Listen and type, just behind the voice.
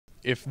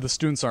If the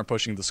students aren't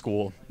pushing the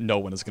school, no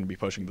one is going to be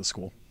pushing the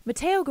school.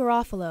 Mateo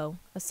Garofalo,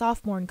 a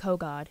sophomore in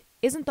Kogod,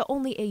 isn't the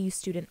only AU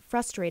student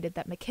frustrated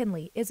that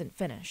McKinley isn't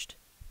finished.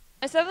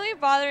 It's definitely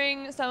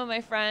bothering some of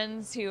my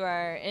friends who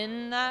are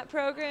in that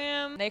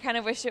program. They kind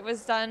of wish it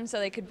was done so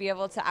they could be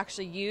able to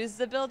actually use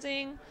the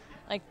building,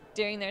 like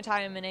during their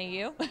time in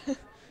AU.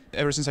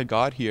 Ever since I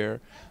got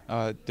here,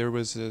 there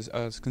was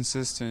a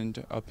consistent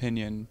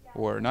opinion,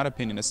 or not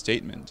opinion, a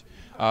statement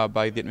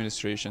by the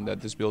administration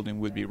that this building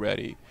would be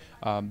ready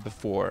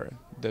before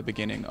the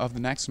beginning of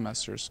the next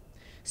semesters.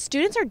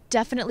 Students are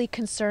definitely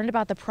concerned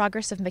about the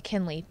progress of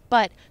McKinley,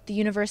 but the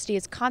university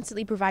is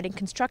constantly providing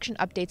construction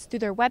updates through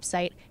their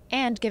website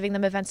and giving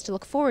them events to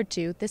look forward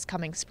to this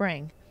coming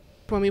spring.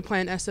 When we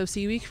plan SOC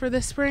week for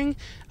this spring,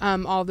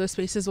 all of those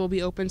spaces will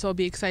be open, so it'll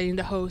be exciting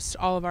to host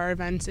all of our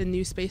events in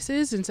new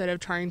spaces instead of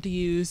trying to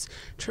use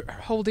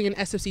holding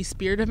an SOC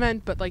Spirit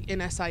event, but like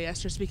in SIS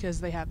just because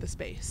they have the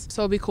space.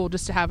 So it'll be cool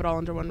just to have it all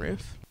under one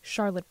roof.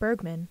 Charlotte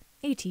Bergman,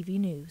 ATV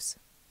News.